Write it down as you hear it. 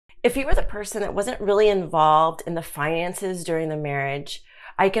If you were the person that wasn't really involved in the finances during the marriage,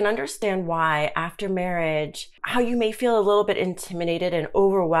 I can understand why after marriage, how you may feel a little bit intimidated and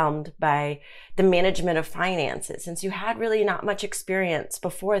overwhelmed by the management of finances since you had really not much experience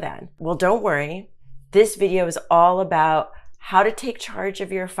before then. Well, don't worry. This video is all about how to take charge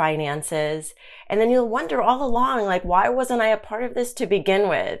of your finances. And then you'll wonder all along, like, why wasn't I a part of this to begin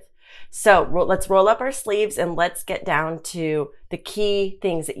with? So let's roll up our sleeves and let's get down to the key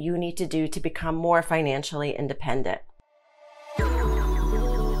things that you need to do to become more financially independent.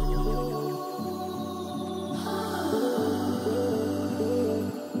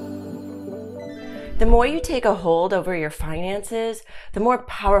 The more you take a hold over your finances, the more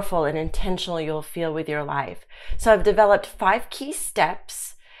powerful and intentional you'll feel with your life. So I've developed 5 key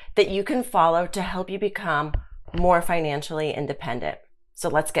steps that you can follow to help you become more financially independent. So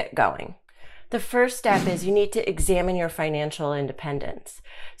let's get going. The first step is you need to examine your financial independence.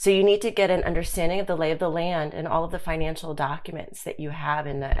 So you need to get an understanding of the lay of the land and all of the financial documents that you have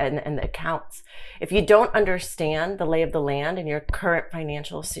in the accounts. If you don't understand the lay of the land and your current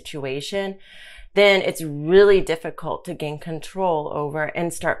financial situation, then it's really difficult to gain control over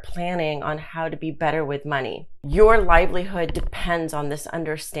and start planning on how to be better with money. Your livelihood depends on this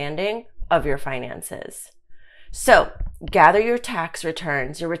understanding of your finances. So gather your tax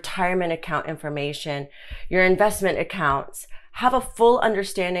returns, your retirement account information, your investment accounts. Have a full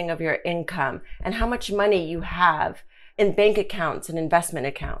understanding of your income and how much money you have in bank accounts and investment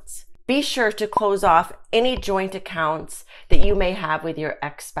accounts. Be sure to close off any joint accounts that you may have with your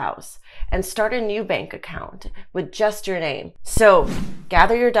ex-spouse and start a new bank account with just your name. So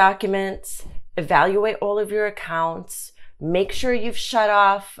gather your documents, evaluate all of your accounts, make sure you've shut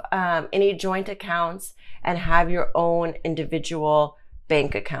off any joint accounts, and have your own individual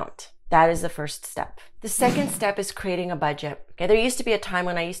bank account. That is the first step. The second step is creating a budget. Okay, there used to be a time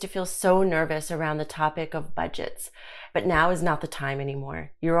when I used to feel so nervous around the topic of budgets, but now is not the time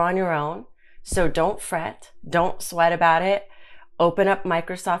anymore. You're on your own, so don't fret, don't sweat about it. Open up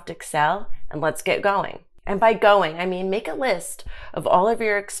Microsoft Excel and let's get going. And by going, I mean make a list of all of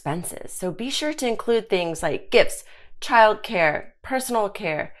your expenses. So be sure to include things like gifts, childcare, personal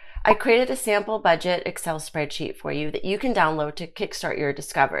care. I created a sample budget Excel spreadsheet for you that you can download to kickstart your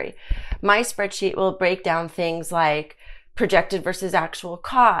discovery. My spreadsheet will break down things like projected versus actual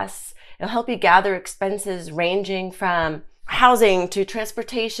costs. It'll help you gather expenses ranging from housing to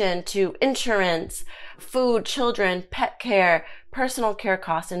transportation to insurance, food, children, pet care, personal care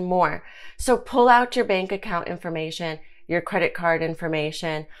costs, and more. So pull out your bank account information, your credit card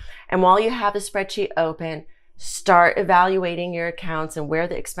information, and while you have the spreadsheet open, start evaluating your accounts and where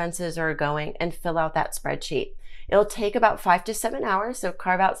the expenses are going and fill out that spreadsheet. It'll take about 5 to 7 hours, so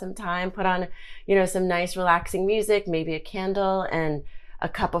carve out some time, put on, some nice relaxing music, maybe a candle and a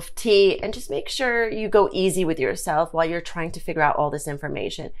cup of tea, and just make sure you go easy with yourself while you're trying to figure out all this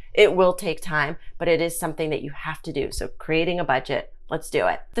information. It will take time, but it is something that you have to do. So creating a budget, let's do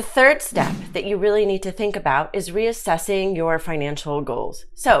it. The third step that you really need to think about is reassessing your financial goals.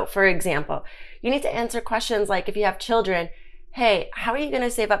 So for example, you need to answer questions like, if you have children, hey, how are you going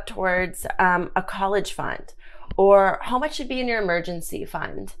to save up towards a college fund? Or how much should be in your emergency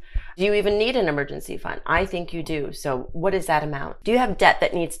fund? Do you even need an emergency fund? I think you do. So what is that amount? Do you have debt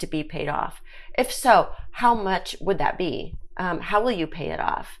that needs to be paid off? If so, how much would that be? How will you pay it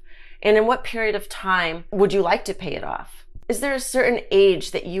off? And in what period of time would you like to pay it off? Is there a certain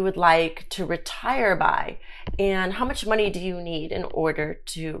age that you would like to retire by? And how much money do you need in order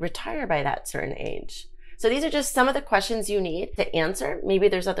to retire by that certain age? So these are just some of the questions you need to answer. Maybe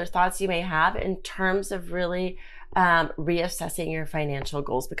there's other thoughts you may have in terms of really reassessing your financial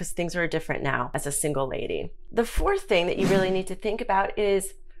goals, because things are different now as a single lady. The fourth thing that you really need to think about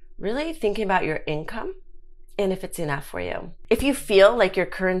is really thinking about your income and if it's enough for you. If you feel like your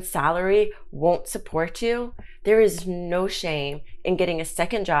current salary won't support you, there is no shame in getting a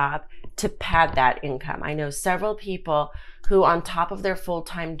second job to pad that income. I know several people who, on top of their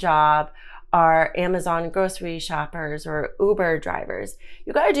full-time job, are Amazon grocery shoppers or Uber drivers.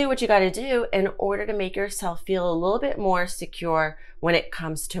 You got to do what you got to do in order to make yourself feel a little bit more secure when it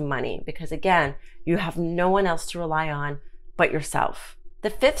comes to money, because again, you have no one else to rely on but yourself. The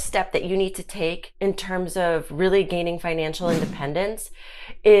fifth step that you need to take in terms of really gaining financial independence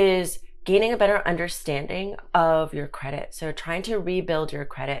is gaining a better understanding of your credit. So trying to rebuild your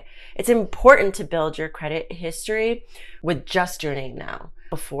credit. It's important to build your credit history with just your name now.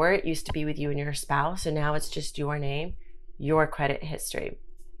 Before, it used to be with you and your spouse, and now it's just your name, your credit history.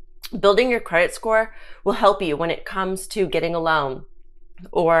 Building your credit score will help you when it comes to getting a loan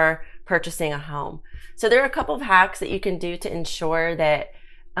or purchasing a home. So there are a couple of hacks that you can do to ensure that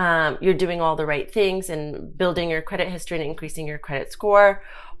you're doing all the right things and building your credit history and increasing your credit score.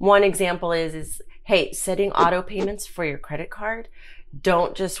 One example is hey, setting auto payments for your credit card.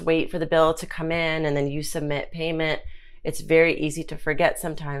 Don't just wait for the bill to come in and then you submit payment. It's very easy to forget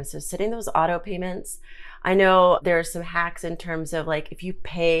sometimes. So setting those auto payments. I know there are some hacks in terms of like if you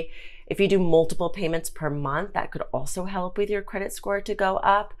do multiple payments per month, that could also help with your credit score to go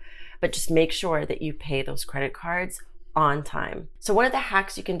up. But just make sure that you pay those credit cards on time. So one of the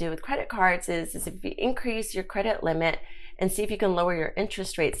hacks you can do with credit cards is if you increase your credit limit and see if you can lower your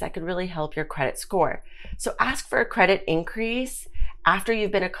interest rates, that could really help your credit score. So ask for a credit increase after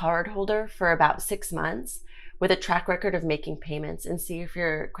you've been a card holder for about 6 months with a track record of making payments and see if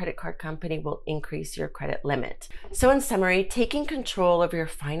your credit card company will increase your credit limit. So in summary, taking control of your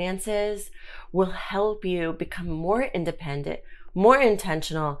finances will help you become more independent, more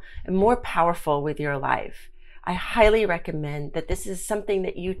intentional, and more powerful with your life. I highly recommend that this is something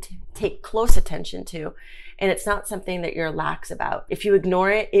that you take close attention to, and it's not something that you're lax about. If you ignore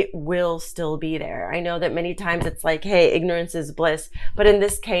it, it will still be there. I know that many times it's like, hey, ignorance is bliss, but in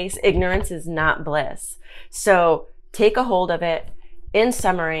this case, ignorance is not bliss. So take a hold of it. In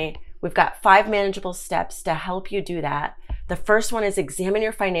summary, we've got 5 manageable steps to help you do that. The first one is examine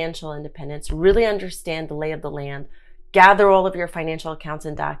your financial independence, really understand the lay of the land, gather all of your financial accounts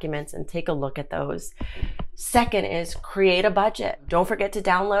and documents and take a look at those. Second is create a budget. Don't forget to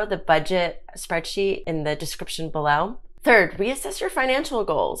download the budget spreadsheet in the description below. Third, reassess your financial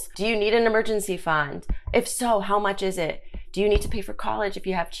goals. Do you need an emergency fund? If so, how much is it? Do you need to pay for college if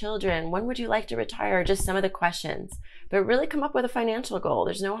you have children? When would you like to retire? Just some of the questions. But really come up with a financial goal.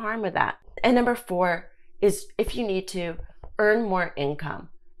 There's no harm with that. And number 4 is if you need to, earn more income.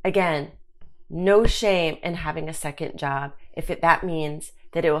 Again, no shame in having a second job if that means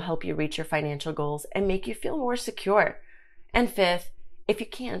that it will help you reach your financial goals and make you feel more secure. And 5th, if you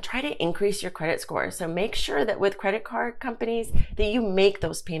can, try to increase your credit score. So make sure that with credit card companies that you make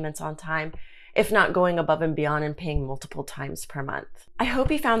those payments on time, if not going above and beyond and paying multiple times per month. I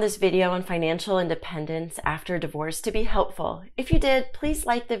hope you found this video on financial independence after divorce to be helpful. If you did, please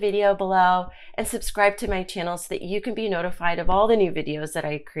like the video below and subscribe to my channel so that you can be notified of all the new videos that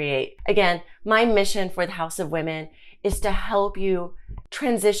I create. Again, my mission for the House of Women is to help you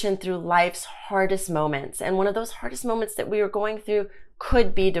transition through life's hardest moments. And one of those hardest moments that we are going through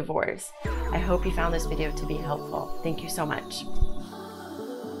could be divorce. I hope you found this video to be helpful. Thank you so much.